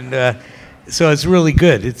so it's really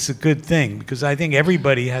good. It's a good thing because I think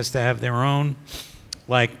everybody has to have their own,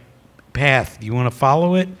 like, path. You want to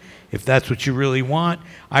follow it if that's what you really want.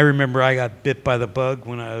 I remember I got bit by the bug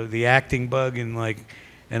the acting bug, and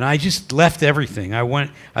I just left everything. I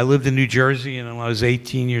lived in New Jersey, and when I was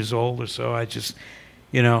 18 years old or so, I just,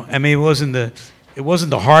 you know, I mean, it wasn't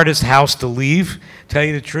the hardest house to leave, tell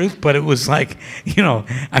you the truth, but it was like, you know,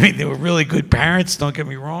 I mean, they were really good parents, don't get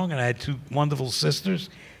me wrong, and I had 2 wonderful sisters,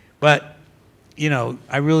 but, you know,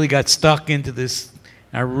 I really got stuck into this.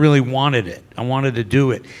 I really wanted it. I wanted to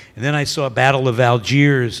do it. And then I saw Battle of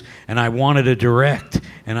Algiers, and I wanted to direct,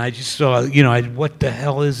 and I just saw, you know, what the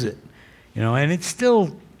hell is it? You know, and it's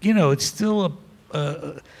still, you know, it's still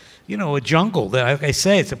you know, a jungle. Like I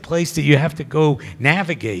say, it's a place that you have to go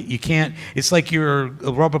navigate. You can't. It's like you're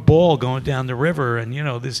a rubber ball going down the river, and you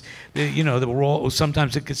know you know,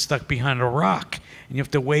 sometimes it gets stuck behind a rock, and you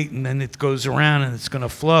have to wait, and then it goes around, and it's going to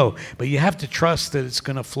flow. But you have to trust that it's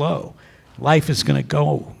going to flow. Life is going to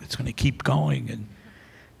go. It's going to keep going, and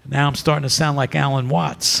now I'm starting to sound like Alan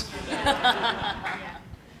Watts. No,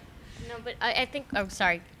 but I think. Oh,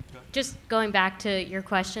 sorry. Just going back to your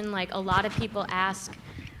question, like a lot of people ask,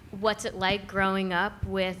 what's it like growing up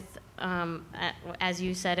with, as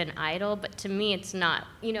you said, an idol? But to me, it's not.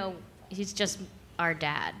 You know, he's just our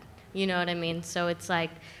dad. You know what I mean? So it's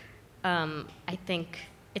like, I think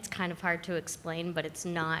it's kind of hard to explain, but it's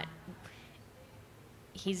not.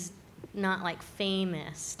 He's not like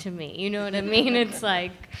famous to me. You know what I mean? It's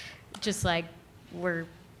like, just like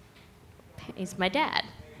he's my dad.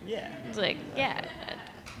 Yeah. It's like, yeah.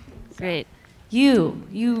 Great. You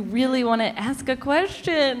really want to ask a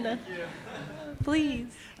question? Please.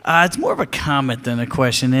 It's more of a comment than a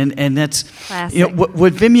question, and that's Classic. You know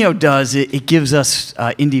what Vimeo does. It gives us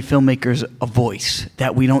indie filmmakers a voice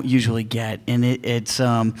that we don't usually get, and it's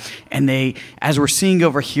and they, as we're seeing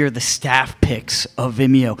over here, the staff picks of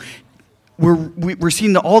Vimeo. We're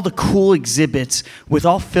seeing all the cool exhibits with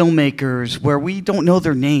all filmmakers where we don't know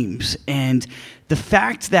their names, and the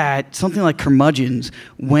fact that something like Curmudgeons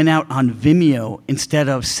went out on Vimeo instead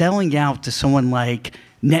of selling out to someone like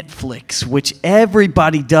Netflix, which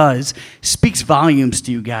everybody does, speaks volumes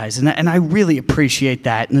to you guys. And I really appreciate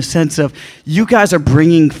that in the sense of you guys are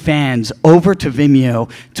bringing fans over to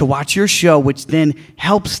Vimeo to watch your show, which then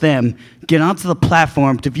helps them get onto the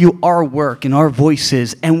platform to view our work and our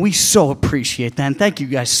voices. And we so appreciate that. And thank you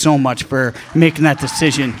guys so much for making that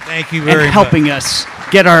decision. Thank you very much. And helping us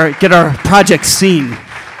get our project seen.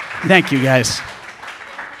 Thank you guys.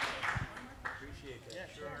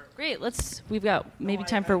 Great. We've got maybe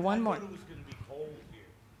time for one more. I thought it was going to be cold here.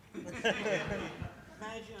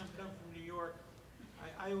 Imagine I'm coming from New York.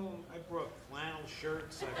 I brought flannel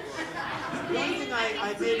shirts. The only thing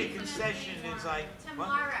I made a concession is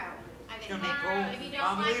Tomorrow. It's going to be cold.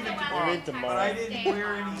 I'm leaving tomorrow. Leaving tomorrow. But I didn't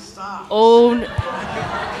wear any socks. Oh,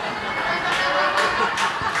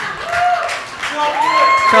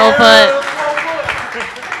 Trollfoot.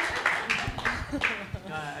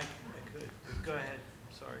 Go ahead.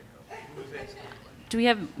 Sorry. Who was asking? Do we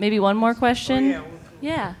have maybe one more question? Oh,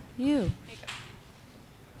 Yeah, you.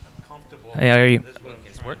 Comfortable. Hey, how are you?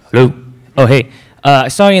 Hello. Oh, hey. I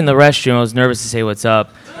saw you in the restroom. I was nervous to say what's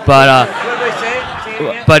up, but What did I say? Say it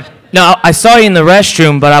again? but no, I saw you in the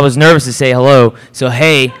restroom, but I was nervous to say hello. So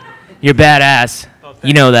hey, you're badass. Oh,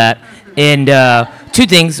 You know that. And two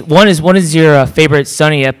things. One is, what is your favorite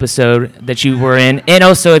Sunny episode that you were in? And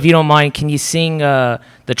also, if you don't mind, can you sing the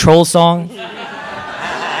troll song?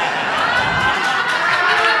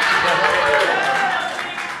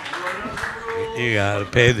 You gotta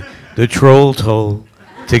pay the troll toll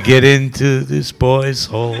to get into this boy's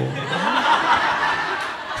hole.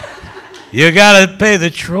 You gotta pay the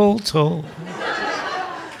troll toll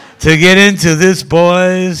to get into this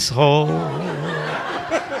boy's hole.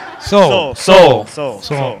 Soul.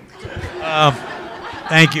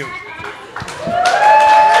 Thank you.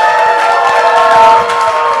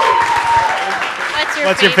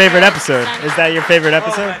 What's your favorite episode? Is that your favorite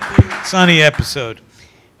episode? Sunny episode.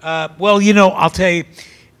 Well, you know, I'll tell you,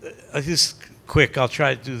 just quick, I'll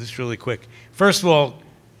try to do this really quick. First of all,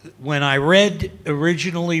 when I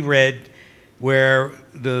originally read where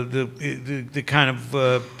the kind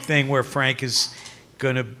of thing where Frank is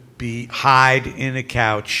going to hide in a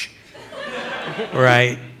couch,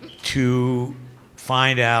 right, to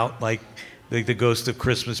find out, like, the ghost of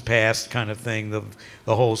Christmas past kind of thing,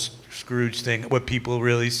 the whole Scrooge thing, what people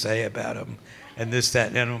really say about him, and this,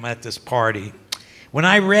 that, and I'm at this party. When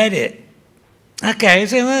I read it, okay, I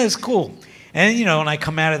said, well, that's cool. And, you know, and I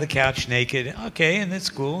come out of the couch naked, okay, and that's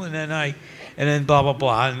cool. And then blah, blah,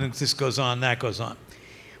 blah, and this goes on, that goes on.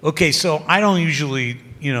 Okay, so I don't usually,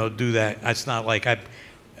 you know, do that. It's not like I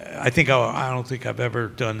don't think I've ever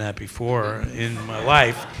done that before in my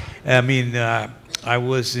life. I mean, I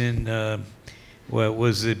was in, what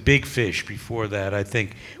was it, Big Fish before that, I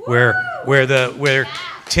think, where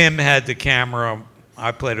Tim had the camera.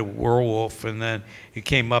 I played a werewolf, and then it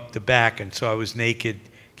came up the back, and so I was naked,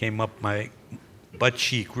 came up my butt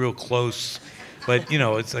cheek real close. But, you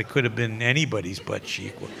know, it's like could have been anybody's butt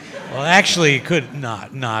cheek. Well, actually, it could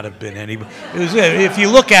not have been anybody. It was, if you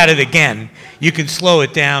look at it again, you can slow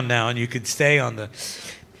it down now, and you can stay on the...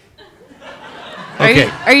 Okay.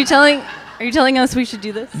 Are you telling us we should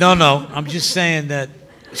do this? No, I'm just saying that...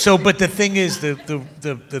 So, but the thing is,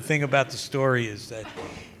 the thing about the story is that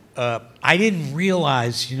I didn't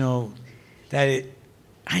realize, you know, that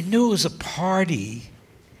I knew it was a party,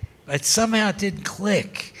 but somehow it didn't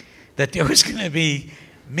click that there was going to be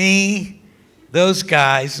me, those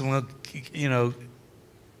guys, well, you know,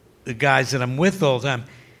 the guys that I'm with all the time,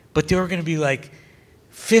 but there were going to be like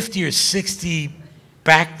 50 or 60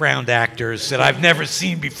 background actors that I've never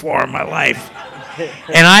seen before in my life.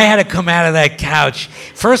 And I had to come out of that couch.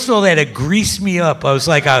 First of all, they had to grease me up. I was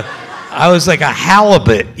like a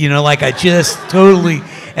halibut, you know, like I just totally,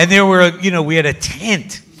 and there were, you know, we had a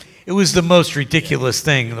tent. It was the most ridiculous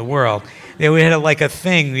thing in the world. We had like a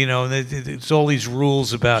thing, you know, it's all these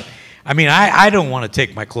rules about, I mean, I don't want to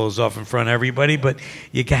take my clothes off in front of everybody, but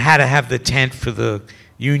you had to have the tent for the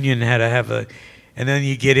union, had to have and then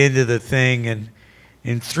you get into the thing, and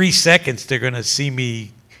in 3 seconds, they're going to see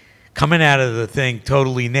me coming out of the thing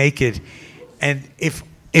totally naked. And if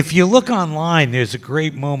you look online, there's a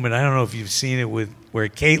great moment. I don't know if you've seen it where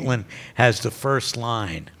Caitlin has the first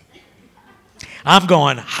line. I'm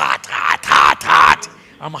going, hot, hot, hot, hot.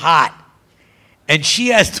 I'm hot. And she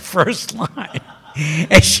has the first line.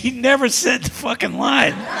 And she never said the fucking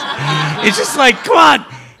line. It's just like, come on.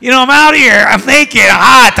 You know, I'm out here. I'm naked.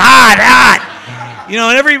 Hot, hot, hot. You know,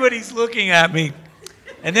 and everybody's looking at me.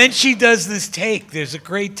 And then she does this take. There's a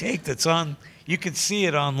great take that's on. You can see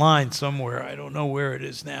it online somewhere. I don't know where it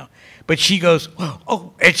is now. But she goes,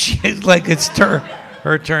 oh, and she's like, it's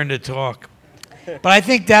her turn to talk. But I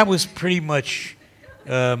think that was pretty much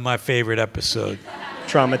my favorite episode.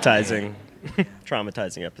 Traumatizing.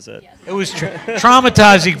 Traumatizing episode. It was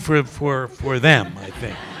traumatizing for them, I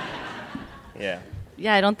think. Yeah.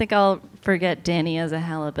 Yeah, I don't think I'll forget Danny as a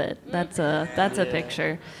halibut. That's a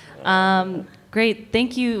picture. Great.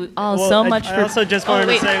 Thank you all so much for... I also just wanted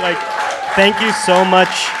to say, like, thank you so much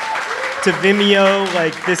to Vimeo.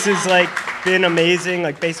 Like, this has, like, been amazing.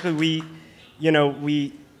 Like, basically,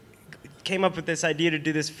 we came up with this idea to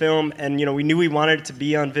do this film, and, you know, we knew we wanted it to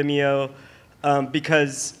be on Vimeo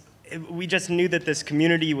because we just knew that this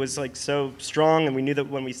community was, like, so strong, and we knew that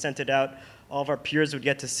when we sent it out, all of our peers would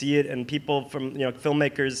get to see it, and people from, you know,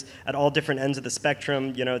 filmmakers at all different ends of the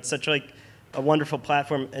spectrum. You know, it's such, like, a wonderful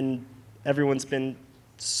platform, and everyone's been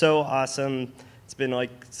so awesome. It's been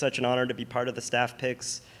like such an honor to be part of the Staff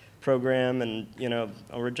Picks program, and you know,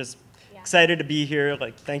 we're just excited to be here.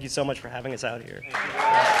 Like, thank you so much for having us out here.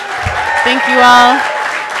 Thank you all.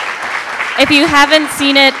 If you haven't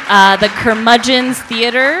seen it, the Curmudgeons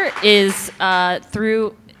Theater is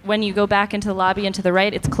through, when you go back into the lobby and to the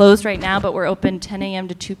right, it's closed right now, but we're open 10 a.m.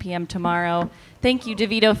 to 2 p.m. tomorrow. Thank you,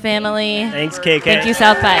 DeVito family. Thanks, KK. Thank you,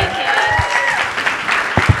 South by.